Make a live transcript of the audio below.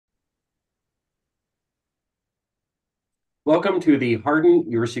Welcome to the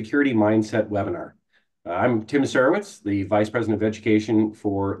Harden Your Security Mindset webinar. I'm Tim Sarowitz, the Vice President of Education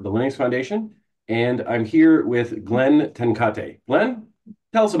for the Linux Foundation, and I'm here with Glenn Tenkate. Glenn,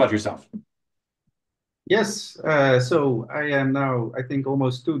 tell us about yourself. Yes, so I am now, I think,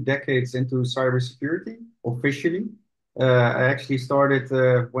 almost 2 decades into cybersecurity officially. I actually started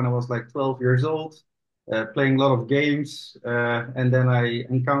when I was like 12 years old, playing a lot of games, and then I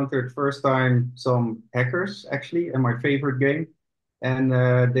encountered first time some hackers actually in my favorite game, and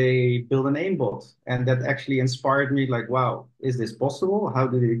they built an aimbot, and that actually inspired me. Like, wow, is this possible? How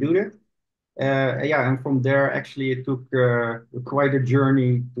do they do that? Yeah, and from there, actually, it took quite a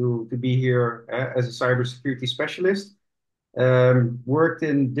journey to be here as a cybersecurity specialist. Worked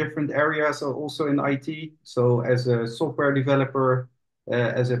in different areas, so also in IT. So as a software developer,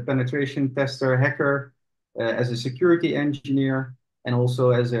 as a penetration tester, hacker, as a security engineer, and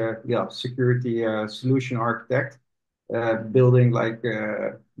also as a security solution architect, building like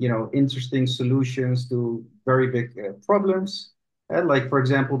interesting solutions to very big problems. Like for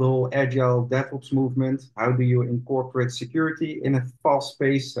example, the whole agile DevOps movement. How do you incorporate security in a fast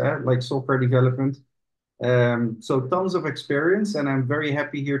pace like software development? So tons of experience, and I'm very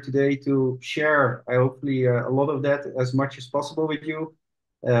happy here today to share, hopefully, a lot of that as much as possible with you.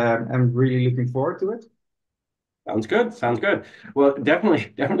 I'm really looking forward to it. Sounds good. Sounds good. Well,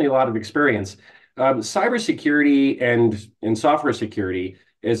 definitely, definitely a lot of experience. Cybersecurity and software security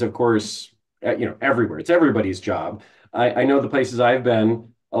is, of course, everywhere. It's everybody's job. I know the places I've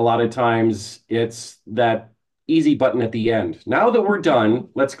been, a lot of times it's that easy button at the end. Now that we're done,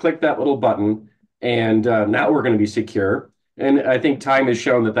 let's click that little button, and now we're going to be secure. And I think time has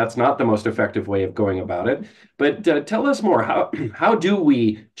shown that that's not the most effective way of going about it. But tell us more. How do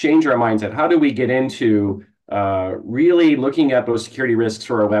we change our mindset? How do we get into really looking at those security risks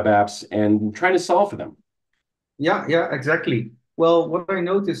for our web apps and trying to solve for them? Yeah, yeah, exactly. Well, what I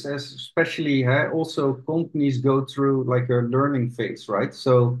notice is especially also companies go through like a learning phase, right?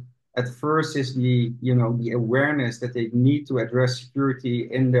 So at first is the awareness that they need to address security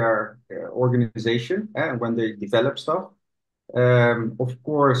in their organization when they develop stuff. Of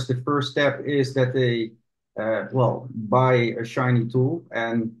course, the first step is that they, buy a shiny tool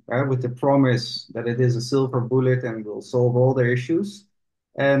and with the promise that it is a silver bullet and will solve all their issues.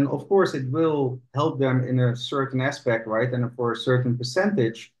 And of course, it will help them in a certain aspect, right? And for a certain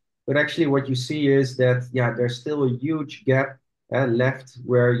percentage. But actually, what you see is that, yeah, there's still a huge gap left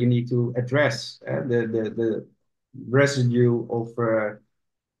where you need to address the residue of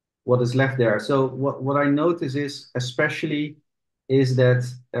what is left there. So what I notice is especially is that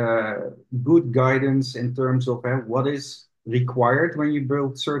good guidance in terms of what is required when you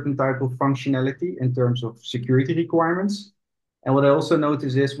build certain type of functionality in terms of security requirements. And what I also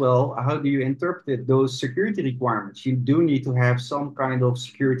notice is, well, how do you interpret those security requirements? You do need to have some kind of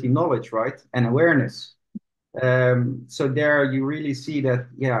security knowledge, right? And awareness. So there you really see that,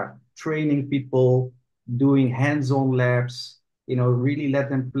 yeah, training people, doing hands-on labs, really let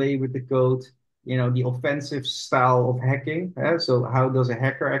them play with the code, the offensive style of hacking. So how does a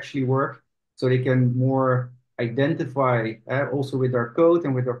hacker actually work? So they can more identify also with their code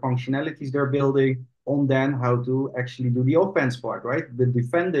and with their functionalities they're building on then how to actually do the offense part, right? The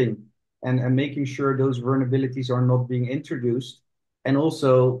defending and making sure those vulnerabilities are not being introduced and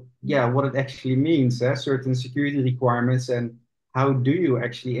also, yeah, what it actually means, certain security requirements, and how do you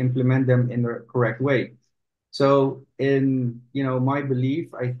actually implement them in the correct way. So, in my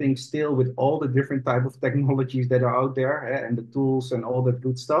belief, I think still with all the different type of technologies that are out there and the tools and all that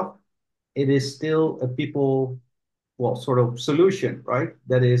good stuff, it is still a people, well, sort of solution, right?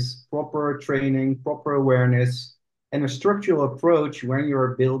 That is proper training, proper awareness, and a structural approach when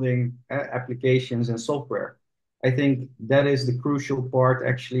you're building applications and software. I think that is the crucial part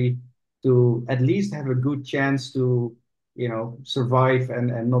actually to at least have a good chance to, survive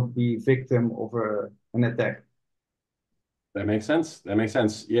and not be victim of an attack. That makes sense. That makes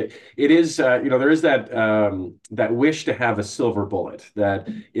sense. Yeah, it is. There is that wish to have a silver bullet. That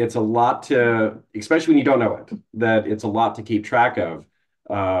it's a lot to, especially when you don't know it. That it's a lot to keep track of.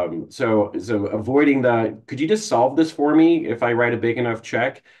 So avoiding the. Could you just solve this for me if I write a big enough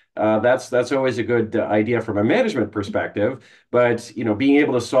check? That's always a good idea from a management perspective. But being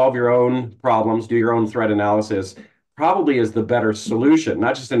able to solve your own problems, do your own threat analysis, probably is the better solution.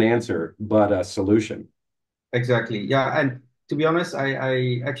 Not just an answer, but a solution. Exactly. Yeah. And to be honest,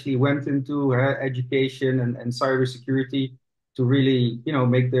 I actually went into education and cybersecurity to really,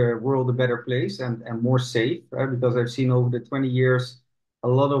 make the world a better place and more safe, because I've seen over the 20 years a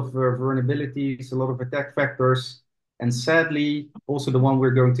lot of vulnerabilities, a lot of attack factors, and sadly, also the one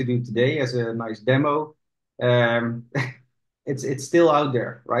we're going to do today as a nice demo. Um, it's still out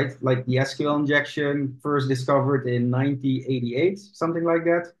there, right? Like the SQL injection first discovered in 1988, something like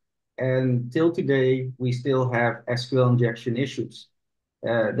that. And till today, we still have SQL injection issues.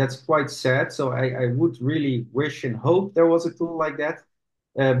 That's quite sad. So I would really wish and hope there was a tool like that.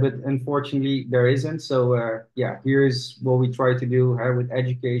 But unfortunately, there isn't. So yeah, here's what we try to do with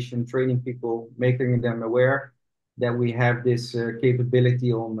education, training people, making them aware that we have this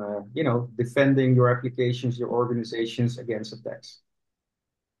capability on, defending your applications, your organizations against attacks.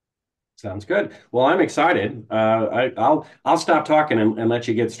 Sounds good. Well, I'm excited. I'll stop talking and let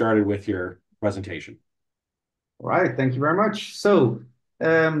you get started with your presentation. All right, thank you very much. So,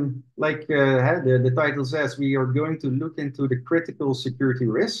 the title says, we are going to look into the critical security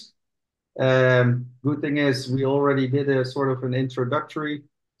risk. Good thing is we already did a sort of an introductory,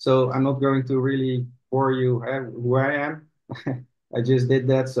 so I'm not going to really bore you who I am. I just did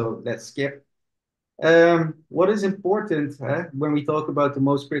that, so let's skip. What is important when we talk about the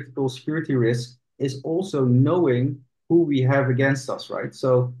most critical security risk is also knowing who we have against us, right?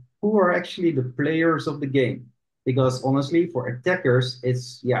 So who are actually the players of the game? Because honestly, for attackers,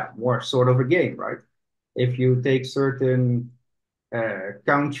 it's yeah, more sort of a game, right? If you take certain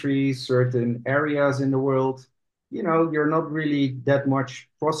countries, certain areas in the world, you're not really that much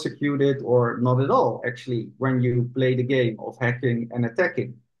prosecuted or not at all, actually, when you play the game of hacking and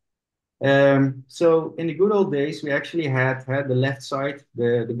attacking. So in the good old days, we actually had the left side,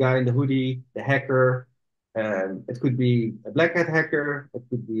 the guy in the hoodie, the hacker. It could be a black hat hacker, it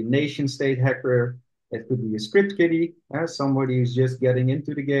could be a nation state hacker, it could be a script kiddie, somebody who's just getting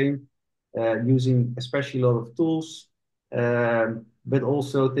into the game, using especially a lot of tools. But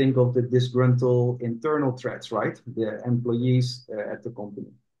also think of the disgruntled internal threats, right? The employees at the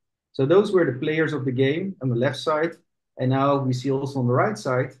company. So those were the players of the game on the left side. And now we see also on the right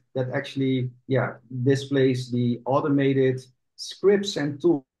side that actually, yeah, displays the automated scripts and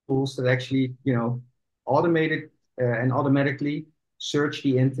tools that actually, automated and automatically search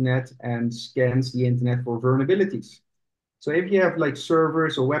the internet and scans the internet for vulnerabilities. So if you have like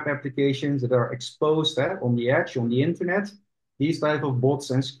servers or web applications that are exposed on the edge on the internet, these type of bots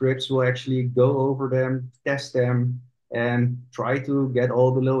and scripts will actually go over them, test them, and try to get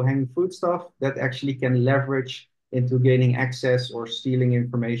all the low-hanging fruit stuff that actually can leverage into gaining access or stealing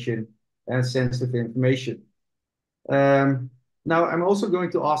information and sensitive information. Um, Now, I'm also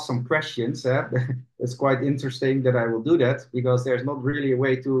going to ask some questions. It's quite interesting that I will do that because there's not really a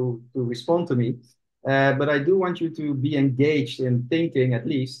way to respond to me. But I do want you to be engaged in thinking at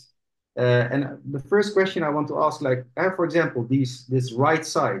least. And the first question I want to ask, like, for example, this right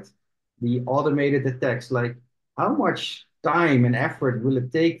side, the automated attacks, like, how much time and effort will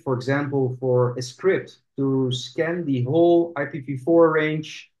it take, for example, for a script to scan the whole IPv4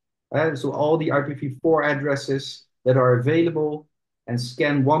 range, so all the IPv4 addresses that are available and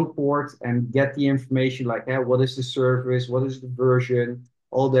scan one port and get the information like, what is the service, what is the version,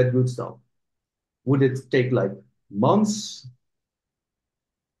 all that good stuff. Would it take like months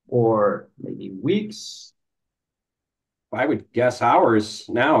or maybe weeks? I would guess hours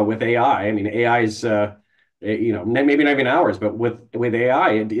now with AI. I mean, AI is, maybe not even hours, but with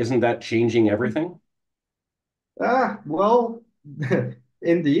AI, isn't that changing everything? Well,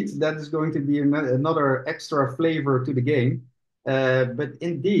 indeed, that is going to be another extra flavor to the game. But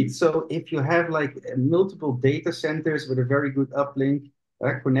indeed, so if you have like multiple data centers with a very good uplink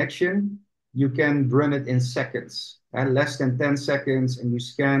connection, you can run it in seconds, and less than 10 seconds, and you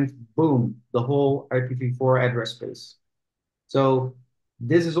scan, boom, the whole IPv4 address space. So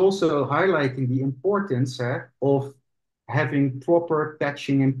this is also highlighting the importance of having proper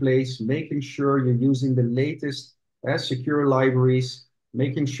patching in place, making sure you're using the latest secure libraries,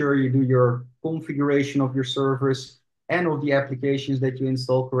 making sure you do your configuration of your servers and of the applications that you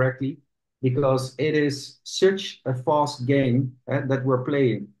install correctly, because it is such a fast game that we're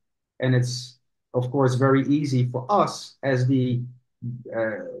playing. And it's, of course, very easy for us as uh,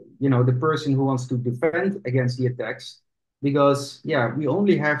 the person who wants to defend against the attacks because yeah, we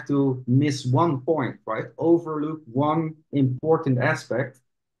only have to miss one point, right? Overlook one important aspect,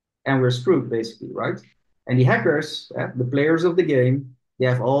 and we're screwed basically, right? And the hackers, the players of the game, they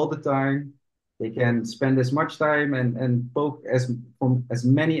have all the time. They can spend as much time and poke as from as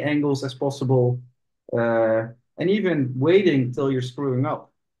many angles as possible, uh, and even waiting till you're screwing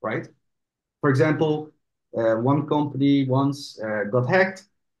up, right? For example, one company once got hacked,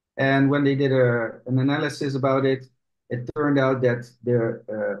 and when they did an analysis about it, it turned out that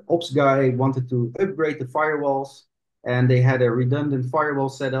the ops guy wanted to upgrade the firewalls, and they had a redundant firewall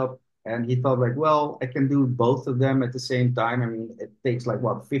set up. And he thought like, well, I can do both of them at the same time. I mean, it takes like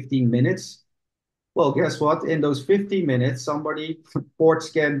what, 15 minutes. Well, guess what? In those 15 minutes, somebody port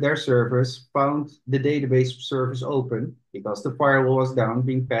scanned their servers, found the database service open because the firewall was down,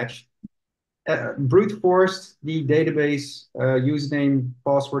 being patched, brute forced the database username,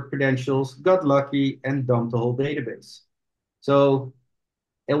 password, credentials, got lucky, and dumped the whole database. So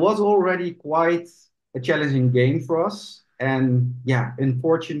it was already quite a challenging game for us. And yeah,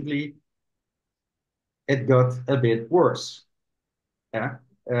 unfortunately, it got a bit worse. Yeah.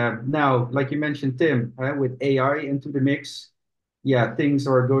 Now, like you mentioned, Tim, with AI into the mix, yeah, things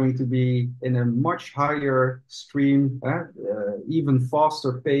are going to be in a much higher stream, even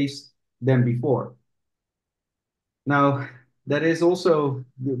faster paced than before. Now, that is also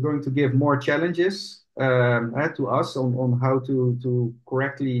going to give more challenges to us on how to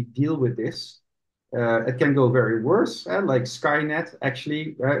correctly deal with this. It can go very worse, like Skynet.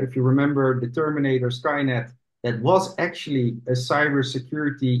 Actually, if you remember the Terminator Skynet, that was actually a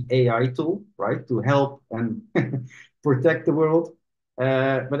cybersecurity AI tool, right, to help and protect the world.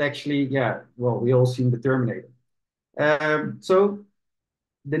 But actually, yeah, well, we all seen the Terminator. So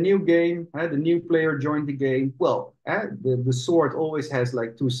the new game, the new player joined the game. Well, the sword always has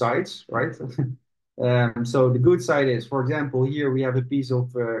like two sides, right? So the good side is, for example, here we have a piece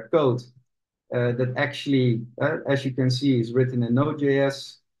of code that actually, as you can see, is written in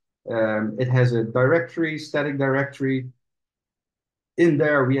Node.js. It has a directory, static directory. In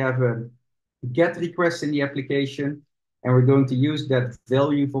there, we have a get request in the application, and we're going to use that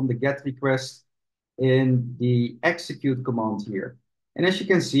value from the get request in the execute command here. And as you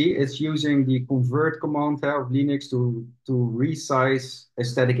can see, it's using the convert command of Linux to resize a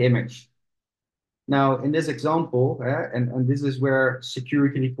static image. Now, in this example, and this is where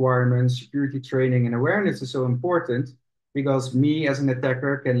security requirements, security training, and awareness is so important because me as an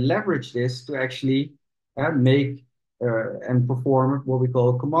attacker can leverage this to actually make and perform what we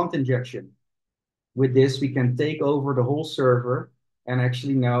call command injection. With this, we can take over the whole server, and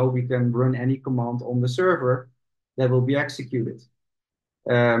actually now we can run any command on the server that will be executed.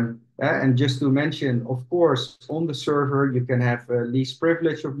 And just to mention, of course, on the server, you can have least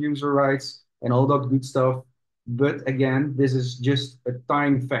privilege of user rights and all that good stuff. But again, this is just a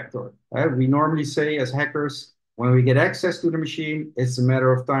time factor. We normally say as hackers, when we get access to the machine, it's a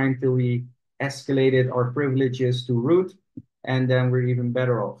matter of time till we escalated our privileges to root, and then we're even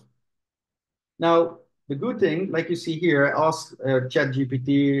better off. Now, the good thing, like you see here, I asked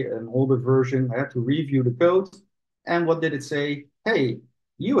ChatGPT, an older version, to review the code. And what did it say? Hey,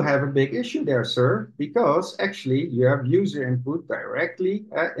 you have a big issue there, sir, because actually you have user input directly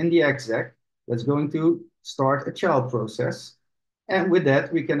in the exec that's going to start a child process. And with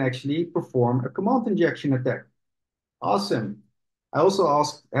that, we can actually perform a command injection attack. Awesome. I also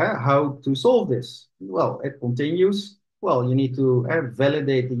asked how to solve this. Well, it continues. Well, you need to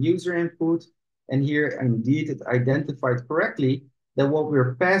validate the user input. And here, indeed, it identified correctly that what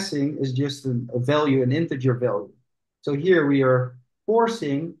we're passing is just a value, an integer value. So here we are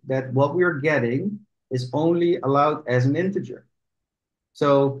forcing that what we're getting is only allowed as an integer.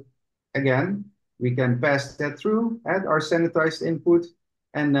 So again, we can pass that through at our sanitized input.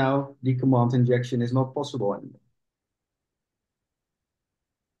 And now the command injection is not possible anymore.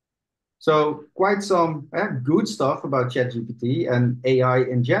 So quite some good stuff about ChatGPT and AI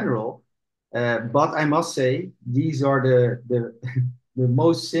in general. But I must say, these are the the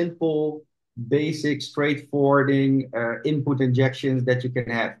most simple, basic, straightforwarding input injections that you can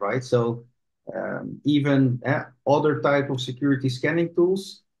have, right? So even other type of security scanning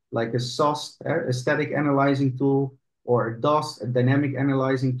tools like a SOS, a static analyzing tool, or a DOS, a dynamic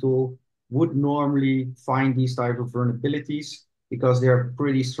analyzing tool, would normally find these type of vulnerabilities because they're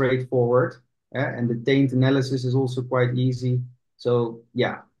pretty straightforward, and the taint analysis is also quite easy. So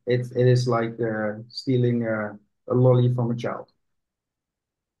yeah, it is like stealing a lolly from a child.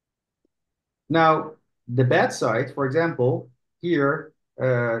 Now, the bad side, for example, here,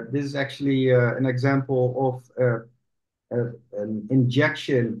 this is actually an example of an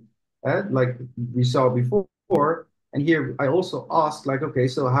injection, like we saw before. And here I also asked, like, okay,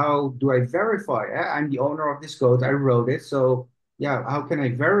 so how do I verify? I'm the owner of this code, I wrote it. So yeah, how can I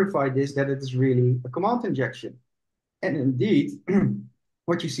verify this that it is really a command injection? And indeed,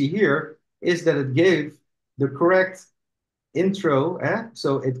 what you see here is that it gave the correct intro.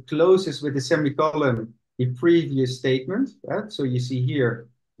 So it closes with the semicolon the previous statement. So you see here,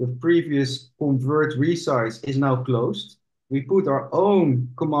 the previous convert resize is now closed. We put our own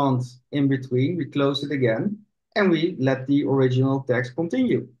command in between, we close it again, and we let the original text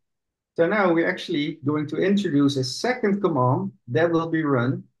continue. So now we're actually going to introduce a second command that will be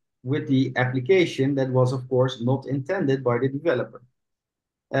run with the application that was, of course, not intended by the developer.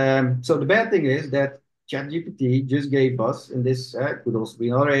 So the bad thing is that ChatGPT just gave us, and this could also be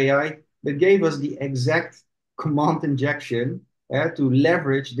another AI, but gave us the exact command injection to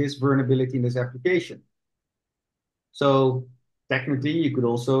leverage this vulnerability in this application. So technically, you could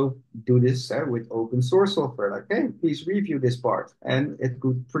also do this with open source software, like, hey, please review this part, and it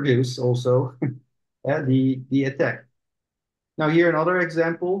could produce also the attack. Now, here another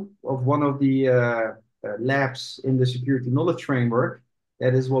example of one of the labs in the security knowledge framework.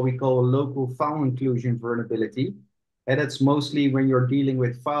 That is what we call a local file inclusion vulnerability. And that's mostly when you're dealing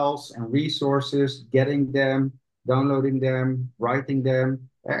with files and resources, getting them, downloading them, writing them,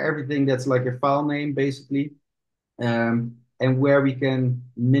 everything that's like a file name, basically, and where we can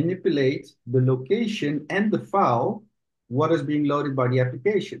manipulate the location and the file, what is being loaded by the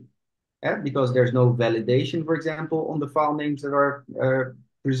application. Because there's no validation, for example, on the file names that are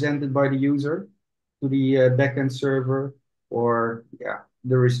presented by the user to the backend server, or yeah,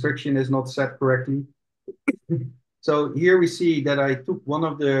 the restriction is not set correctly. So here we see that I took one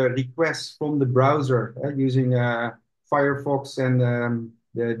of the requests from the browser using Firefox and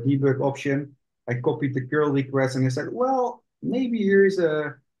the debug option. I copied the curl request and I said, well, maybe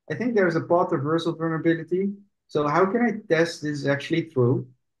I think there's a path reversal vulnerability. So how can I test this actually through?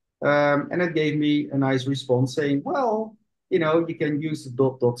 And it gave me a nice response saying, well, you can use the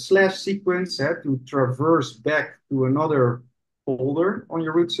dot dot slash sequence to traverse back to another folder on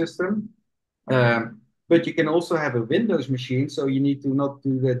your root system. But you can also have a Windows machine, so you need to not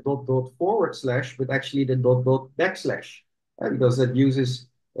do the dot dot forward slash, but actually the dot dot backslash, because that uses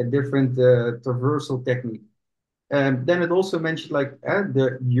a different traversal technique. Then it also mentioned like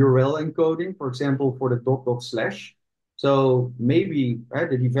the URL encoding, for example, for the dot dot slash. So maybe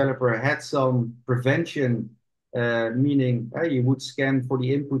the developer had some prevention, meaning you would scan for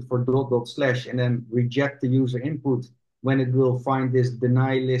the input for dot dot slash and then reject the user input when it will find this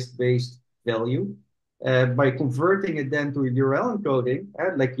deny list based value. By converting it then to a URL encoding,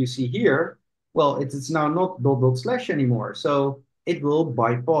 like you see here, well, it's now not dot dot slash anymore. So it will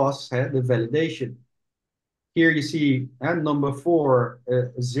bypass the validation. Here you see number four,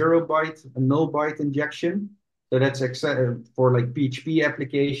 a 0 byte, a null byte injection. So that's for like PHP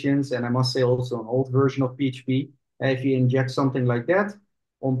applications. And I must say also an old version of PHP. If you inject something like that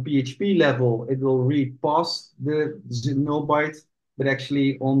on PHP level, it will read past the null byte, but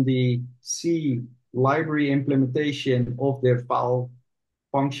actually on the C library implementation of the file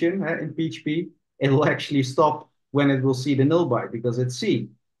function in PHP, it will actually stop when it will see the null byte because it's C.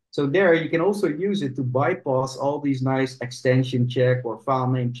 So there you can also use it to bypass all these nice extension check or file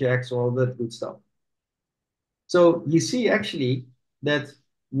name checks, all that good stuff. So you see actually that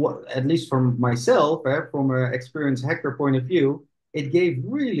what, at least from myself, from an experienced hacker point of view, it gave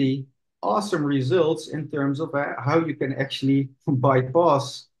really awesome results in terms of how you can actually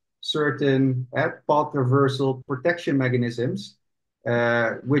bypass certain path reversal protection mechanisms,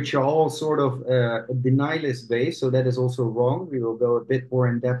 which are all sort of denialist based. So that is also wrong. We will go a bit more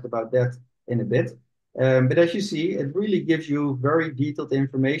in depth about that in a bit. But as you see, it really gives you very detailed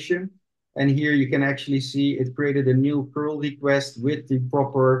information. And here you can actually see it created a new curl request with the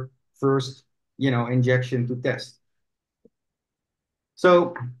proper first, injection to test.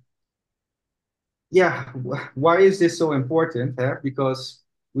 So yeah, why is this so important? Because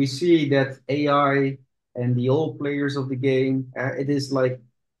we see that AI and the old players of the game, it is like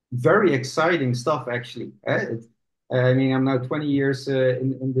very exciting stuff, actually. I mean, I'm now 20 years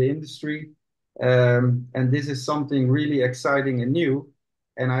in the industry, and this is something really exciting and new.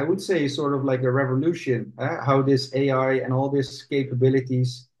 And I would say sort of like a revolution, how this AI and all these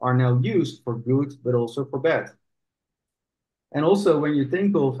capabilities are now used for good, but also for bad. And also, when you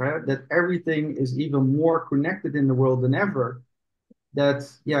think of that everything is even more connected in the world than ever, that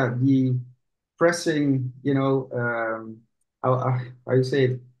yeah, the pressing, how you say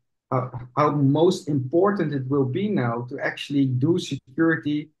it, how most important it will be now to actually do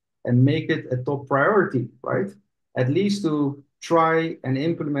security and make it a top priority, right? At least to try and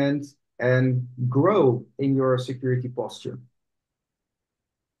implement and grow in your security posture.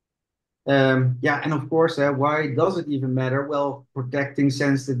 Yeah, and of course, why does it even matter? Well, protecting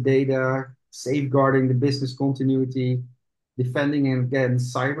sensitive data, safeguarding the business continuity, defending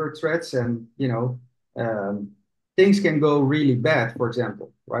against cyber threats, and things can go really bad. For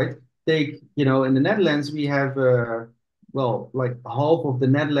example, right? Take in the Netherlands we have well, like half of the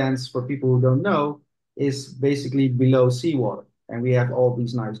Netherlands, for people who don't know, is basically below seawater, and we have all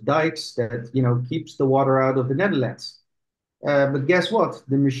these nice dikes that keeps the water out of the Netherlands. But guess what?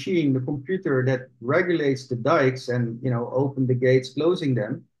 The machine, the computer that regulates the dikes and open the gates, closing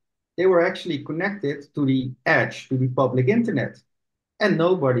them, they were actually connected to the edge, to the public internet. And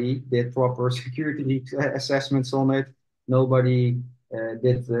nobody did proper security assessments on it. Nobody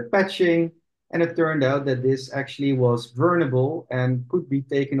did the patching. And it turned out that this actually was vulnerable and could be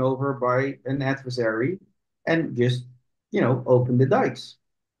taken over by an adversary and just, open the dikes.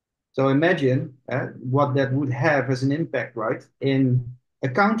 So imagine what that would have as an impact, right, in a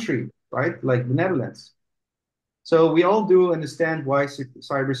country, right, like the Netherlands. So we all do understand why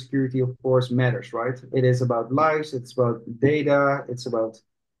cybersecurity, of course, matters, right? It is about lives, it's about data, it's about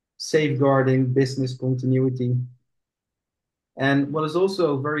safeguarding business continuity. And what is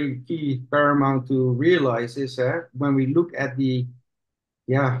also very key, paramount to realize is when we look at the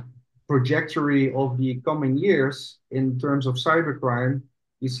yeah trajectory of the coming years in terms of cybercrime,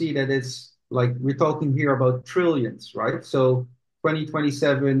 you see that it's like we're talking here about trillions, right? So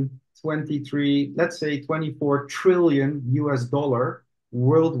 2027, 23, let's say 24 trillion US dollar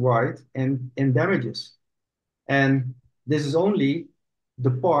worldwide in damages. And this is only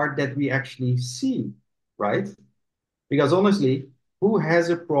the part that we actually see, right? Because honestly, who has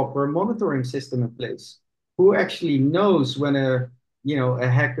a proper monitoring system in place? Who actually knows when a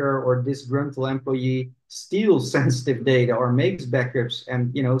hacker or disgruntled employee steals sensitive data or makes backups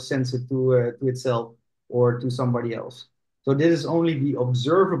and sends it to itself or to somebody else? So this is only the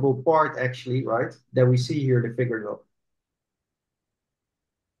observable part, actually, right? That we see here, the figures of.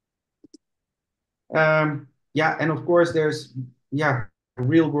 Yeah, and of course, there's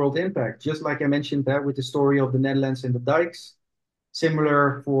real world impact. Just like I mentioned that with the story of the Netherlands and the dikes,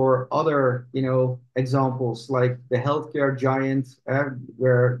 similar for other, examples like the healthcare giant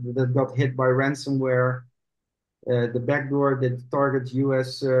where that got hit by ransomware, the backdoor that targets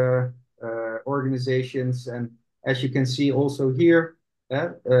U.S. Organizations, and as you can see also here,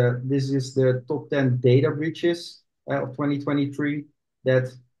 this is the top 10 data breaches of 2023.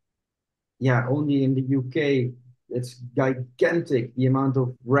 That only in the UK, it's gigantic the amount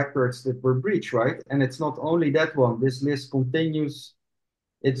of records that were breached, right? And it's not only that one. This list continues.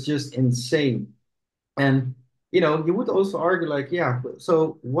 It's just insane. And you would also argue like, yeah,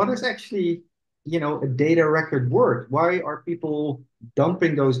 so what is actually, a data record worth? Why are people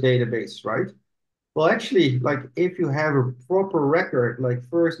dumping those databases, right? Well, actually, like if you have a proper record, like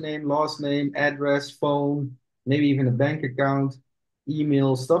first name, last name, address, phone, maybe even a bank account,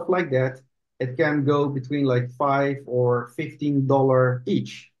 email, stuff like that, it can go between like $5 or $15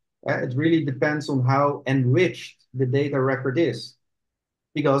 each. It really depends on how enriched the data record is.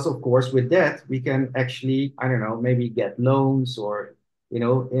 Because of course, with that, we can actually, I don't know, maybe get loans or, you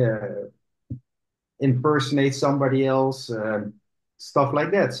know, uh, impersonate somebody else, stuff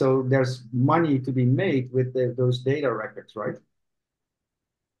like that. So there's money to be made with those data records, right?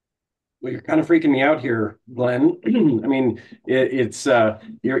 Well, you're kind of freaking me out here, Glenn. I mean, it's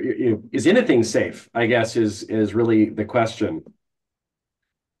is anything safe, I guess, is really the question.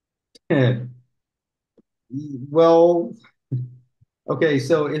 Well, okay,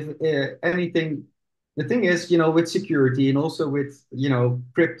 so if anything, the thing is, with security and also with,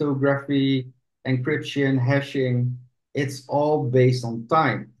 cryptography, encryption, hashing, it's all based on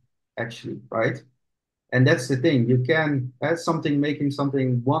time, actually, right? And that's the thing. You can add something, making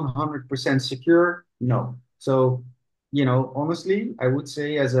something 100% secure. No. So, honestly, I would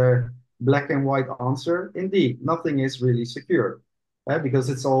say as a black and white answer, indeed, nothing is really secure. Because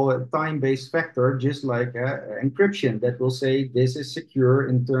it's all a time-based factor, just like encryption that will say this is secure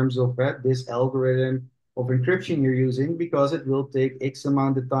in terms of this algorithm of encryption you're using because it will take X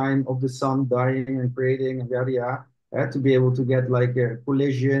amount of time of the sun dying and creating and yada yada to be able to get like a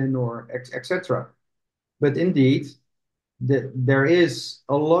collision or etc. But indeed, there is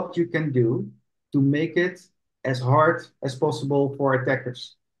a lot you can do to make it as hard as possible for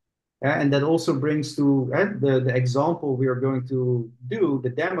attackers. And that also brings to the example we are going to do,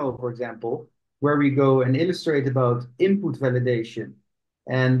 the demo, for example, where we go and illustrate about input validation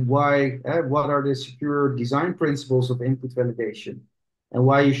and why, what are the secure design principles of input validation and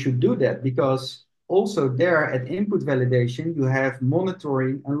why you should do that. Because also there at input validation, you have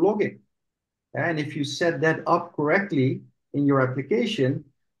monitoring and logging. And if you set that up correctly in your application,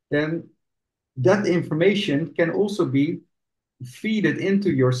 then that information can also be feeded into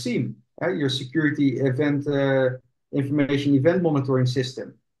your SIEM, your security event information event monitoring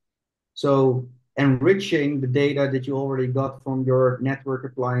system. So enriching the data that you already got from your network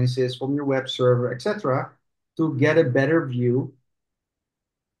appliances, from your web server, etc., to get a better view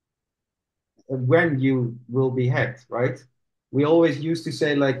when you will be hacked, right? We always used to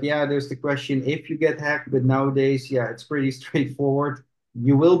say, like, yeah, there's the question if you get hacked, but nowadays, yeah, it's pretty straightforward.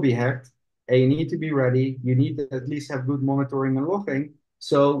 You will be hacked, and you need to be ready. You need to at least have good monitoring and logging.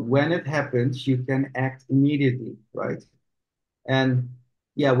 So when it happens, you can act immediately, right? And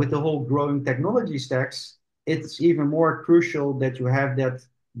yeah, with the whole growing technology stacks, it's even more crucial that you have that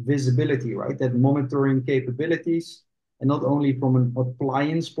visibility, right? That monitoring capabilities, and not only from an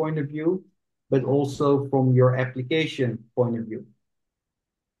appliance point of view, but also from your application point of view.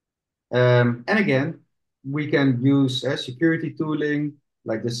 And again, we can use security tooling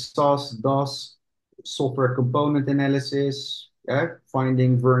like the SaaS, DOS, software component analysis,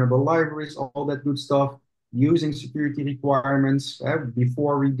 finding vulnerable libraries, all that good stuff, using security requirements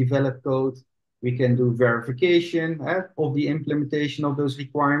before we develop code. We can do verification of the implementation of those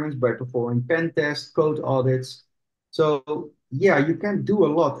requirements by performing pen tests, code audits. So yeah, you can do a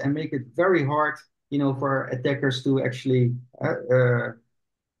lot and make it very hard, for attackers to actually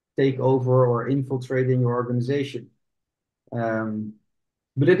take over or infiltrate in your organization. Um,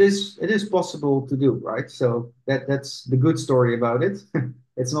 but it is possible to do, right? So that's the good story about it.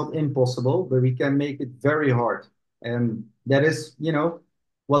 It's not impossible, but we can make it very hard. And that is,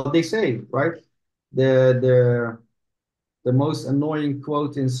 what they say, right? The the the most annoying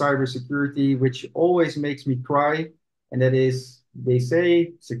quote in cybersecurity, which always makes me cry, and that is they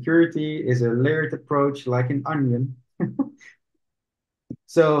say security is a layered approach like an onion.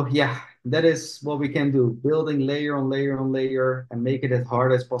 So yeah, that is what we can do, building layer on layer on layer and make it as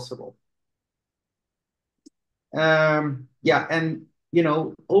hard as possible. Yeah, and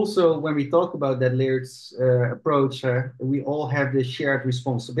also when we talk about that layered approach, we all have the shared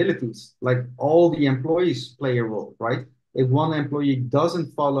responsibilities. Like all the employees play a role, right? If one employee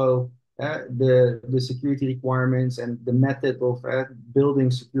doesn't follow the security requirements and the method of building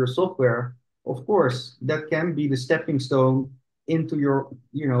secure software, of course, that can be the stepping stone into your,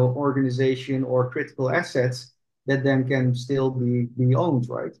 organization or critical assets that then can still be owned,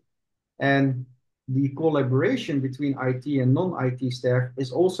 right? And the collaboration between IT and non-IT staff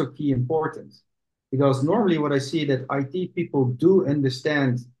is also key important because normally what I see that IT people do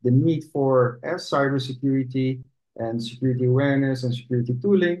understand the need for cybersecurity and security awareness and security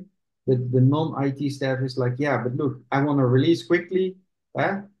tooling, but the non-IT staff is like, yeah, but look, I want to release quickly.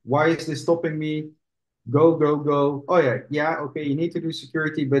 Why is this stopping me? Go, go, go. Oh yeah, yeah, okay, you need to do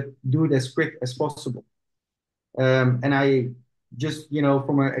security, but do it as quick as possible. And I just,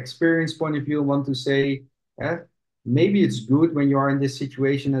 from an experience point of view, want to say, uh, maybe it's good when you are in this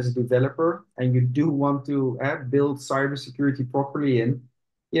situation as a developer and you do want to build cybersecurity properly in,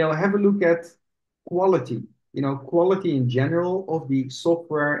 have a look at quality, quality in general of the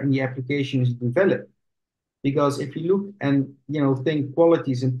software and the applications you develop. Because if you look and think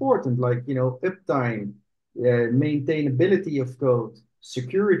quality is important, like uptime, maintainability of code,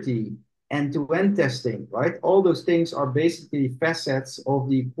 security, end-to-end testing, right? All those things are basically facets of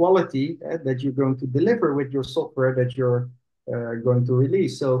the quality that you're going to deliver with your software that you're going to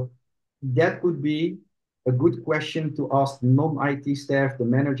release. So that would be a good question to ask non-IT staff, the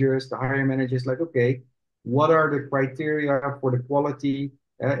managers, the hiring managers, like, okay, what are the criteria for the quality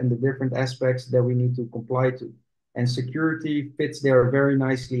in the different aspects that we need to comply to? And security fits there very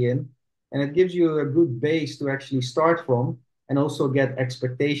nicely in. And it gives you a good base to actually start from and also get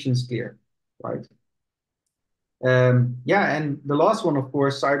expectations clear, right? Yeah, and the last one, of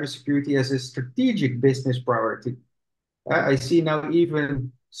course, cybersecurity as a strategic business priority. I see now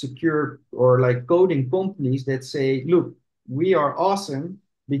even secure or like coding companies that say, look, we are awesome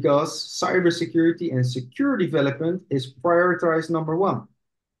because cybersecurity and secure development is prioritized number one.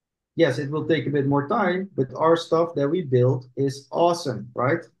 Yes, it will take a bit more time, but our stuff that we build is awesome,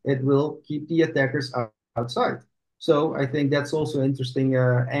 right? It will keep the attackers outside. So I think that's also interesting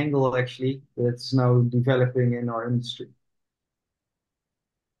angle actually that's now developing in our industry.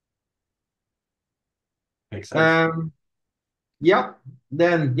 Makes sense. Um, Yeah,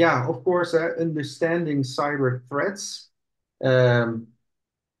 then yeah, of course, understanding cyber threats. Um,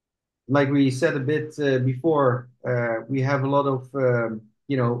 like we said a bit before, we have a lot of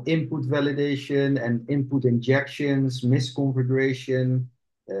input validation and input injections, misconfiguration,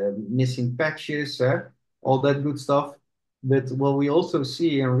 missing patches, all that good stuff. But what we also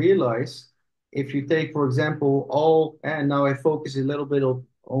see and realize, if you take, for example, and now I focus a little bit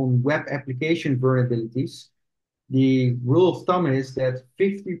on web application vulnerabilities. The rule of thumb is that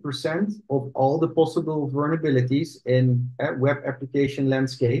 50% of all the possible vulnerabilities in a web application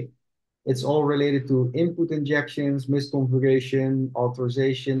landscape, it's all related to input injections, misconfiguration,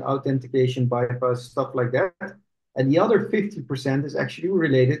 authorization, authentication, bypass, stuff like that. And the other 50% is actually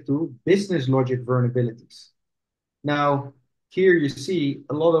related to business logic vulnerabilities. Now, here you see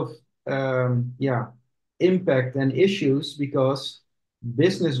a lot of impact and issues because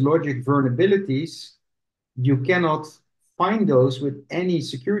business logic vulnerabilities you cannot find those with any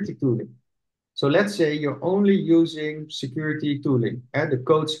security tooling. So let's say you're only using security tooling, the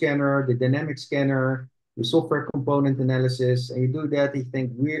code scanner, the dynamic scanner, the software component analysis, and you do that, you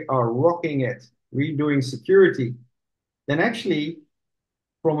think we are rocking it, we're doing security. Then actually,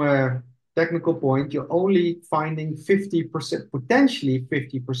 from a technical point, you're only finding 50%, potentially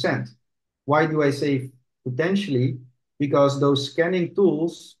 50%. Why do I say potentially? Because those scanning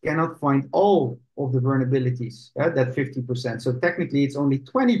tools cannot find all of the vulnerabilities, that 50%. So technically, it's only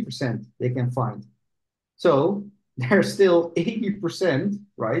 20% they can find. So there's still 80%,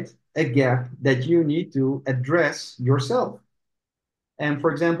 right? A gap that you need to address yourself. And for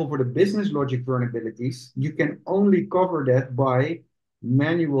example, for the business logic vulnerabilities, you can only cover that by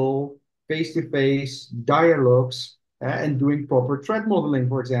manual face-to-face dialogues and doing proper threat modeling,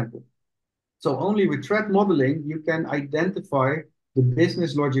 for example. So only with threat modeling, you can identify the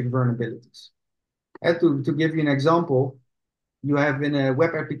business logic vulnerabilities. And to give you an example, you have in a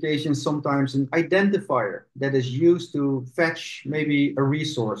web application sometimes an identifier that is used to fetch maybe a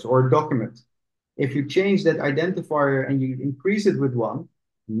resource or a document. If you change that identifier and you increase it with one,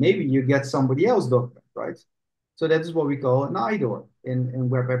 maybe you get somebody else document, right? So that is what we call an IDOR in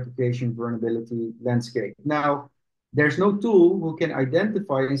web application vulnerability landscape. Now, there's no tool who can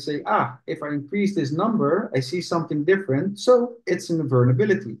identify and say, if I increase this number, I see something different, so it's a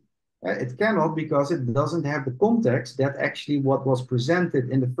vulnerability. It cannot because it doesn't have the context that actually what was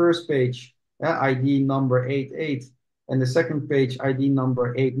presented in the first page, ID number 88, and the second page, ID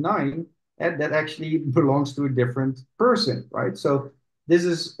number 89, that actually belongs to a different person, right? So this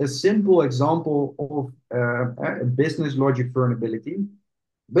is a simple example of a business logic vulnerability.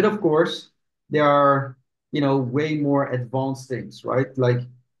 But of course, there are, way more advanced things, right? Like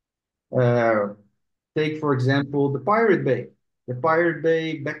uh, take, for example, the Pirate Bay. The Pirate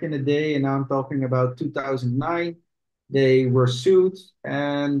Bay back in the day, and now I'm talking about 2009, they were sued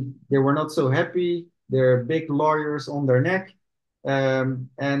and they were not so happy. They're big lawyers on their neck, and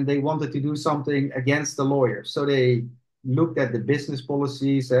they wanted to do something against the lawyers. So they looked at the business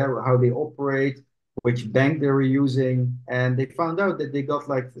policies, how they operate, which bank they were using, and they found out that they got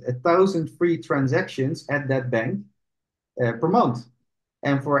like 1,000 free transactions at that bank per month.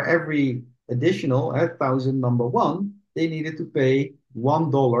 And for every additional 1,000 number one, they needed to pay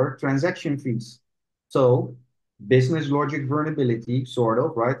 $1 transaction fees. So business logic vulnerability, sort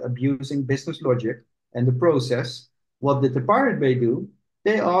of, right? Abusing business logic and the process. What did the Pirate Bay do?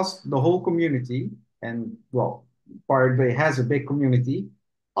 They asked the whole community, and well, Pirate Bay has a big community,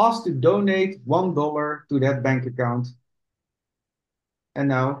 asked to donate $1 to that bank account. And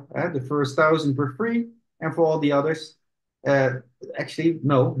now the first 1,000 were free, and for all the others, uh, actually,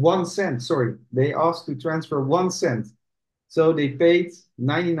 no, 1 cent. Sorry, they asked to transfer 1 cent. So they paid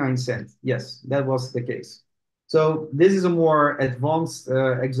 99 cents. Yes, that was the case. So this is a more advanced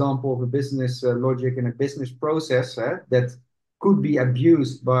example of a business logic and a business process that could be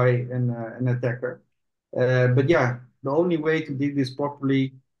abused by an attacker. But yeah, the only way to do this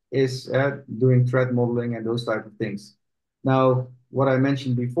properly is doing threat modeling and those type of things. Now, what I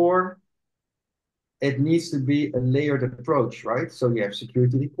mentioned before, it needs to be a layered approach, right? So you have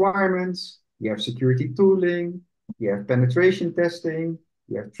security requirements, you have security tooling, you have penetration testing,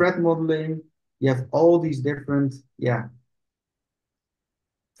 you have threat modeling, you have all these different,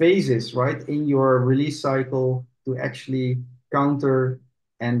 phases, right, in your release cycle to actually counter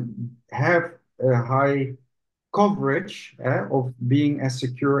and have a high coverage of being as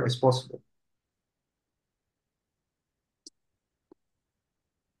secure as possible.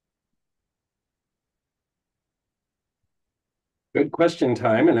 Good question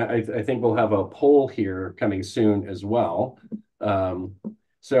time, and I think we'll have a poll here coming soon as well. Um,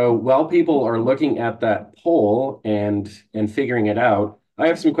 so while people are looking at that poll and figuring it out, I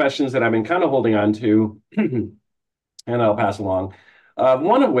have some questions that I've been kind of holding on to, and I'll pass along.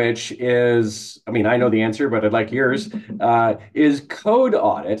 One of which is, I mean, I know the answer, but I'd like yours. Is code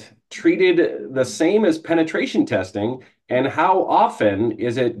audit treated the same as penetration testing, and how often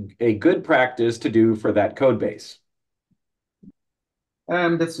is it a good practice to do for that code base?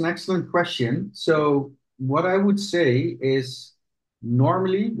 That's an excellent question. So, what I would say is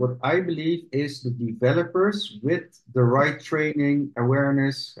normally what I believe is the developers with the right training,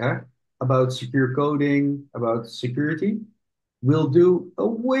 awareness about secure coding, about security, will do a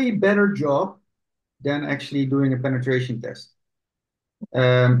way better job than actually doing a penetration test.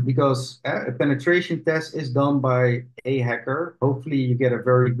 Because a penetration test is done by a hacker. Hopefully, you get a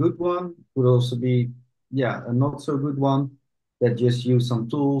very good one. Could also be, yeah, a not so good one that just use some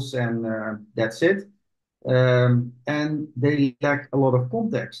tools and that's it. And they lack a lot of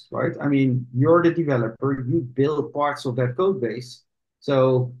context, right? I mean, you're the developer, you build parts of that code base.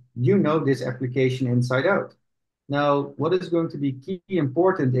 So you know this application inside out. Now, what is going to be key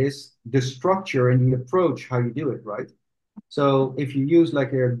important is the structure and the approach, how you do it, right? So if you use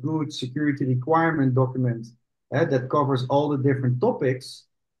like a good security requirement document that covers all the different topics,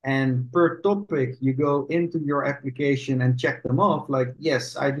 and per topic you go into your application and check them off, like,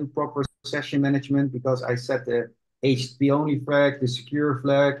 yes, I do proper session management because I set the HTTP only flag, the secure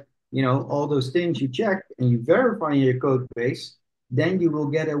flag, all those things you check and you verify in your code base, then you will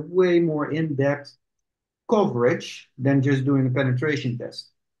get a way more in-depth coverage than just doing a penetration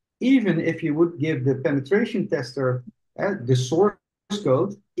test. Even if you would give the penetration tester the source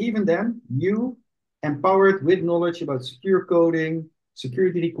code, even then you empowered with knowledge about secure coding,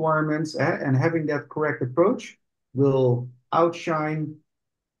 security requirements, and having that correct approach will outshine,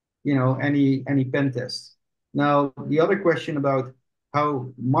 any pen test. Now, the other question about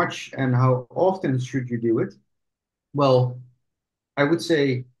how much and how often should you do it? Well, I would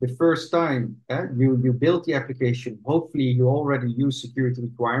say the first time you build the application, hopefully you already use security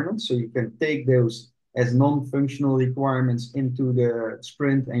requirements, so you can take those as non-functional requirements into the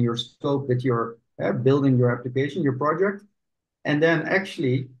sprint and your scope that you're building your application, your project. And then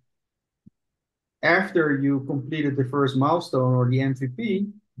actually, after you completed the first milestone or the MVP,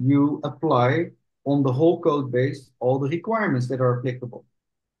 you apply on the whole code base all the requirements that are applicable.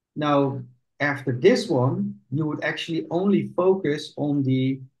 Now, after this one, you would actually only focus on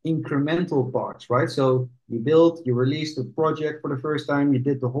the incremental parts, right? So you built, you released the project for the first time, you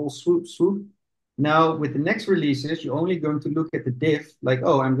did the whole swoop. Now, with the next releases, you're only going to look at the diff, like,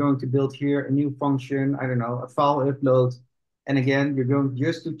 oh, I'm going to build here a new function, I don't know, a file upload. And again, you're going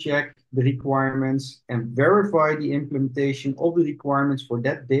just to check the requirements and verify the implementation of the requirements for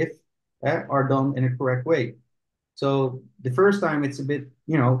that diff are done in a correct way. So the first time it's a bit,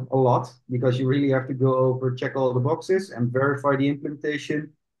 a lot because you really have to go over, check all the boxes and verify the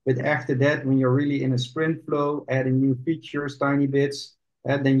implementation. But after that, when you're really in a sprint flow, adding new features, tiny bits,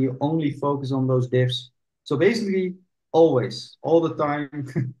 and then you only focus on those diffs. So basically, always, all the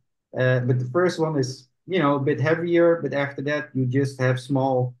time. But the first one is, a bit heavier. But after that, you just have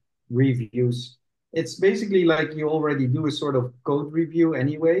small reviews. It's basically like you already do a sort of code review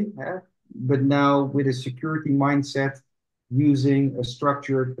anyway, but now with a security mindset, using a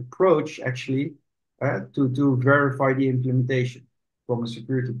structured approach actually to verify the implementation from a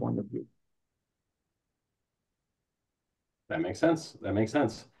security point of view. That makes sense. That makes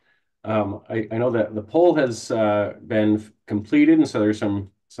sense. I know that the poll has been completed, and so there's some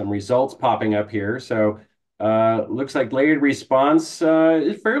results popping up here. So looks like delayed response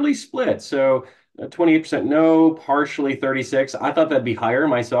is fairly split. So 28% no, partially 36. I thought that'd be higher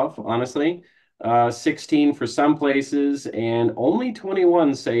myself, honestly. 16 for some places, and only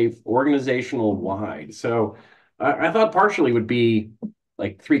 21 say organizational wide. So I thought partially would be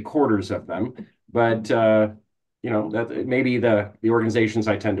like three-quarters of them, but that maybe the organizations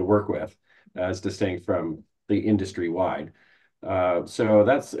I tend to work with as distinct from the industry wide. So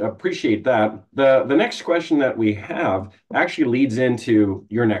that's appreciate that. The next question that we have actually leads into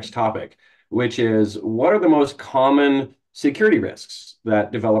your next topic, which is what are the most common security risks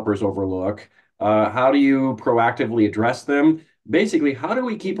that developers overlook? How do you proactively address them? Basically, how do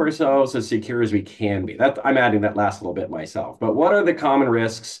we keep ourselves as secure as we can be? That I'm adding that last little bit myself. But what are the common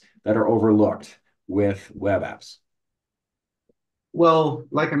risks that are overlooked with web apps? Well,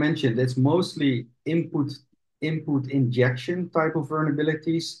 like I mentioned, it's mostly input injection type of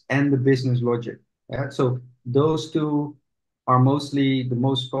vulnerabilities and the business logic. Yeah? So those two are mostly the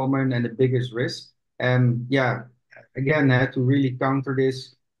most common and the biggest risk. And yeah, again, to really counter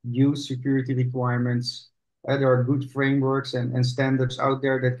this, use security requirements. There are good frameworks and standards out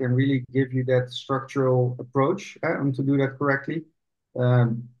there that can really give you that structural approach to do that correctly.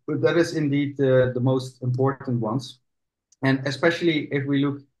 But that is indeed the most important ones. And especially if we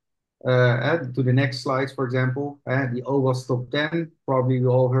look to the next slides, for example, the OWASP top 10, probably you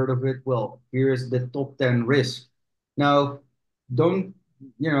all heard of it. Well, here's the top 10 risk. Now, don't,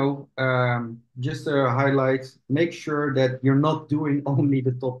 just to highlight, make sure that you're not doing only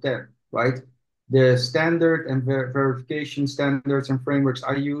the top 10, right? The standard and verification standards and frameworks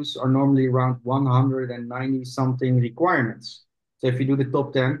I use are normally around 190 something requirements. So if you do the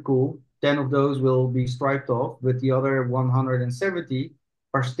top 10, cool. 10 of those will be striped off, but the other 170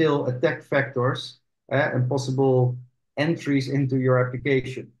 are still attack vectors and possible entries into your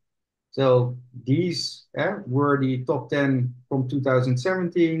application. So these were the top 10 from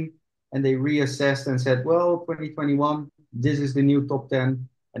 2017, and they reassessed and said, well, 2021, this is the new top 10.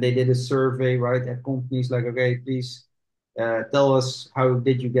 And they did a survey, right, at companies like, okay, please tell us how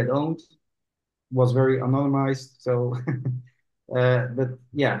did you get owned? Was very anonymized. So But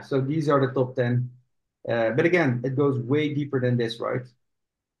yeah, so these are the top 10. But again, it goes way deeper than this, right?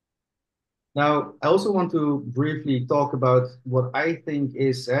 Now, I also want to briefly talk about what I think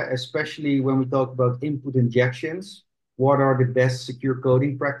is, especially when we talk about input injections, what are the best secure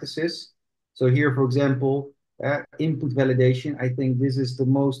coding practices? So here, for example, input validation, I think this is the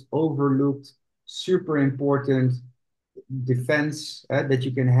most overlooked, super important defense that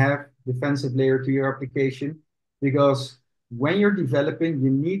you can have, defensive layer to your application. Because when you're developing, you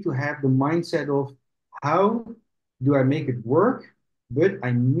need to have the mindset of how do I make it work, but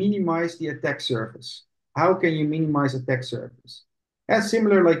I minimize the attack surface. How can you minimize attack surface? As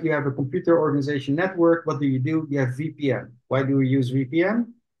similar, like you have a computer organization network, what do? You have VPN. Why do we use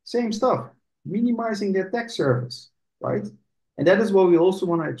VPN? Same stuff, minimizing the attack surface, right? And that is what we also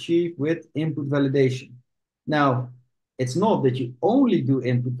want to achieve with input validation. Now, it's not that you only do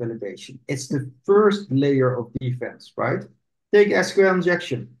input validation. It's the first layer of defense, right? Take SQL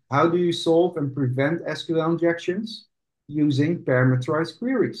injection. How do you solve and prevent SQL injections? Using parameterized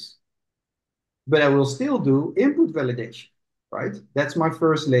queries. But I will still do input validation, right? That's my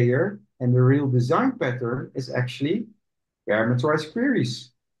first layer. And the real design pattern is actually parameterized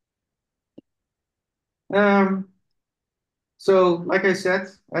queries. Um, So, like I said,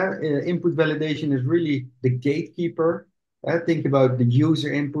 input validation is really the gatekeeper. Think about the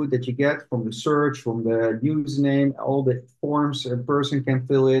user input that you get from the search, from the username, all the forms a person can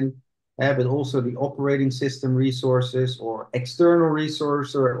fill in, but also the operating system resources or external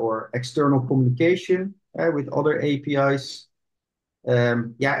resource or external communication with other APIs.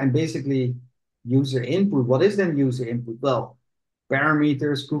 Yeah, and basically user input. What is then user input? Well,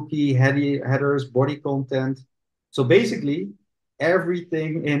 parameters, headers, body content. So basically,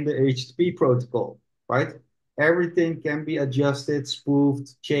 everything in the HTTP protocol, right? Everything can be adjusted,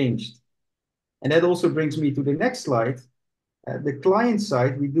 spoofed, changed. And that also brings me to the next slide. The client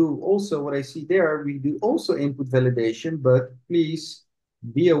side, we do also what I see there, we do also input validation, but please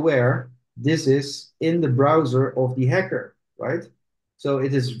be aware this is in the browser of the hacker, right? So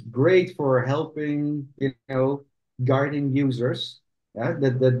it is great for helping, guiding users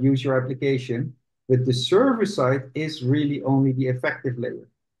that use your application, but the server side is really only the effective layer.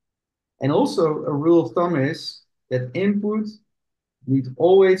 And also a rule of thumb is that input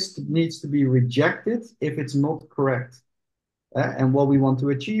always needs to be rejected if it's not correct. And what we want to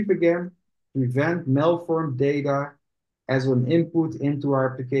achieve again, prevent malformed data as an input into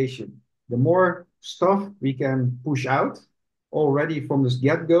our application. The more stuff we can push out already from the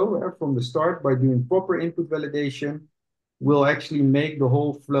get-go, from the start, by doing proper input validation, will actually make the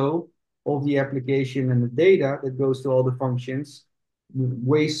whole flow of the application and the data that goes to all the functions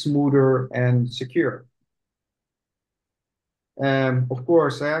way smoother and secure. Of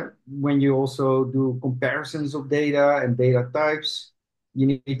course, when you also do comparisons of data and data types, you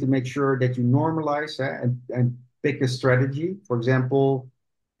need to make sure that you normalize and pick a strategy. For example,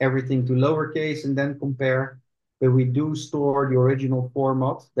 everything to lowercase and then compare. But we do store the original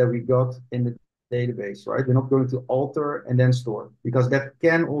format that we got in the database, right? We're not going to alter and then store because that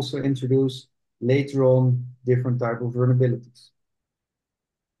can also introduce later on different type of vulnerabilities.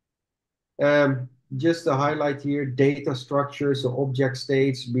 Um, just to highlight here, data structures, so object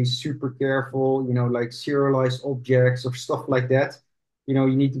states, be super careful, like serialized objects or stuff like that. You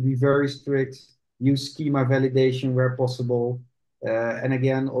need to be very strict, use schema validation where possible. And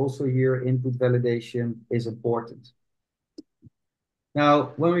again, also here, input validation is important.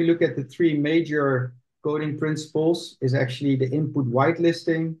 Now, when we look at the three major coding principles, is actually the input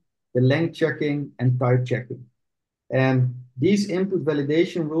whitelisting, the length checking, and type checking. And these input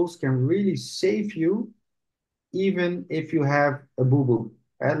validation rules can really save you even if you have a boo-boo.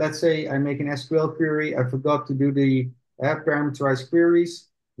 Let's say I make an SQL query, I forgot to do the parameterized queries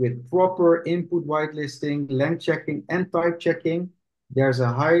with proper input whitelisting, length checking, and type checking. There's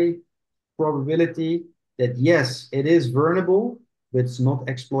a high probability that yes, it is vulnerable, but it's not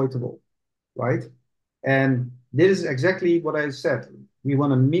exploitable, right? And this is exactly what I said. We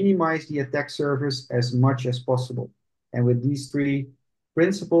want to minimize the attack surface as much as possible. And with these three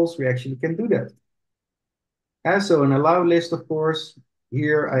principles, we actually can do that. So an allow list, of course,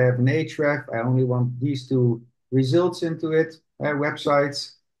 here I have an href. I only want these two results into it,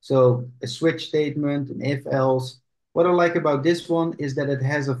 websites. So a switch statement, an if else. What I like about this one is that it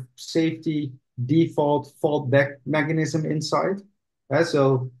has a safety default fallback mechanism inside.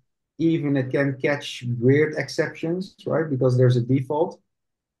 So even it can catch weird exceptions, right? Because there's a default.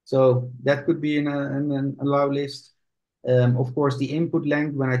 So that could be in an allow list. Of course, the input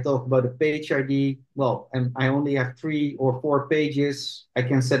length, when I talk about the page ID, well, and I only have 3 or 4 pages, I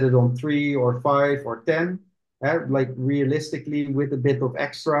can set it on 3 or 5 or 10. like realistically with a bit of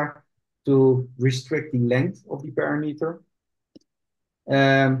extra to restrict the length of the parameter.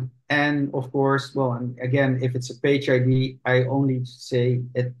 And of course, well, and again, if it's a page ID, I only say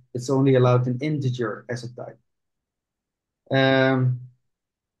it's only allowed an integer as a type. Um,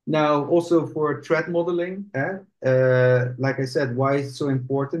 Now, also for threat modeling, like I said, why is it so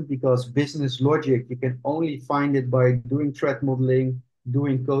important? Because business logic, you can only find it by doing threat modeling,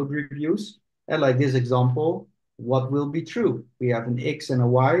 doing code reviews. And like this example, what will be true? We have an X and a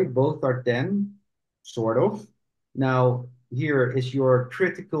Y, both are 10, sort of. Now, here is your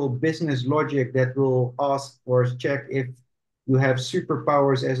critical business logic that will ask or check if you have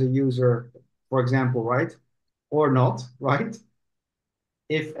superpowers as a user, for example, right? Or not, right?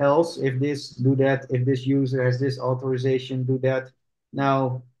 If else, if this, do that, if this user has this authorization, do that.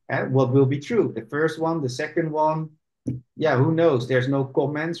 Now, what will be true? The first one, the second one, yeah, who knows? There's no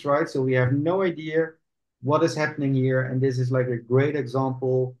comments, right? So we have no idea what is happening here. And this is like a great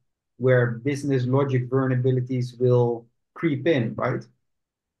example where business logic vulnerabilities will creep in, right?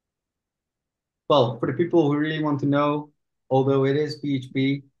 Well, for the people who really want to know, although it is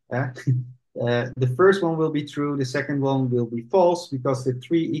PHP, the first one will be true, the second one will be false because the